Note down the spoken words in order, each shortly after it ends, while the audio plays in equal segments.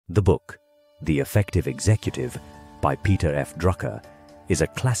The book, The Effective Executive, by Peter F. Drucker, is a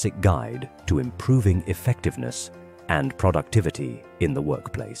classic guide to improving effectiveness and productivity in the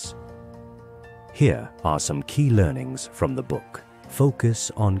workplace. Here are some key learnings from the book. Focus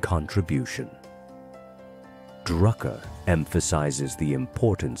on contribution. Drucker emphasizes the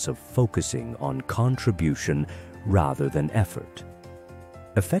importance of focusing on contribution rather than effort.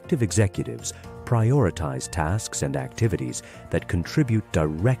 Effective executives prioritize tasks and activities that contribute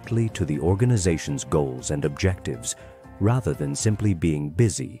directly to the organization's goals and objectives, rather than simply being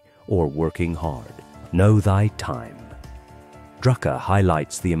busy or working hard. Know thy time. Drucker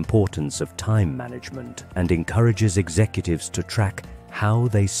highlights the importance of time management and encourages executives to track how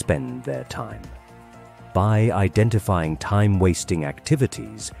they spend their time. By identifying time-wasting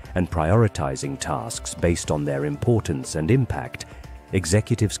activities and prioritizing tasks based on their importance and impact,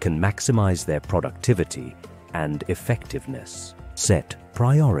 executives can maximize their productivity and effectiveness. Set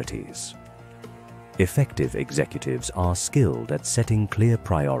priorities. Effective executives are skilled at setting clear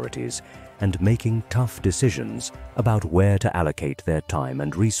priorities and making tough decisions about where to allocate their time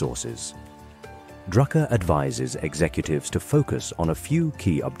and resources. Drucker advises executives to focus on a few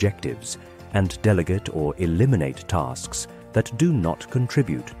key objectives and delegate or eliminate tasks that do not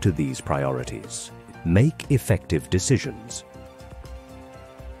contribute to these priorities. Make effective decisions.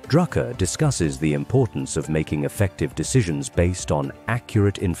 Drucker discusses the importance of making effective decisions based on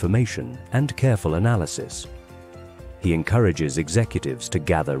accurate information and careful analysis. He encourages executives to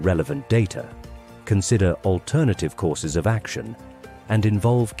gather relevant data, consider alternative courses of action, and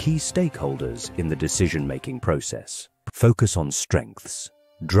involve key stakeholders in the decision-making process. Focus on strengths.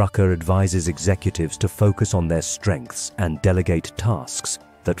 Drucker advises executives to focus on their strengths and delegate tasks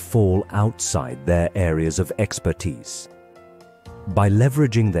that fall outside their areas of expertise. By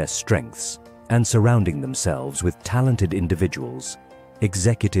leveraging their strengths and surrounding themselves with talented individuals,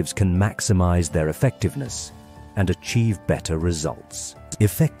 executives can maximize their effectiveness and achieve better results.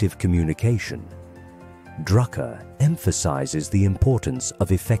 Effective communication. Drucker emphasizes the importance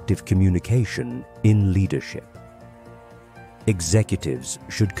of effective communication in leadership. Executives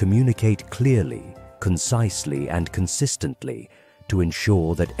should communicate clearly, concisely, and consistently to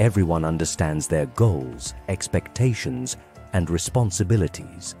ensure that everyone understands their goals, expectations, and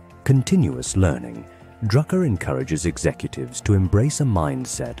responsibilities. Continuous learning. Drucker encourages executives to embrace a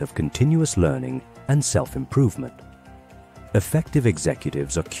mindset of continuous learning and self-improvement. Effective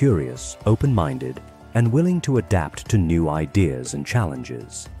executives are curious, open-minded, and willing to adapt to new ideas and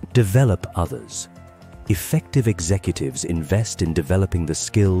challenges. Develop others. Effective executives invest in developing the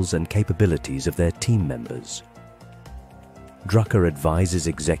skills and capabilities of their team members. Drucker advises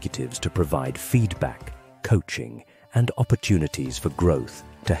executives to provide feedback, coaching, and opportunities for growth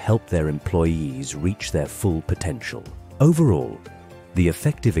to help their employees reach their full potential. Overall, the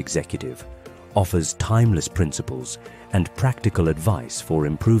effective executive offers timeless principles and practical advice for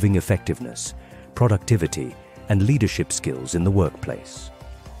improving effectiveness, productivity, and leadership skills in the workplace.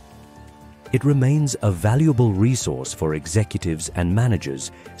 It remains a valuable resource for executives and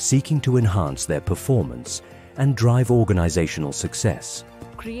managers seeking to enhance their performance and drive organizational success.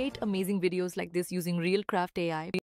 Create amazing videos like this using real craft AI.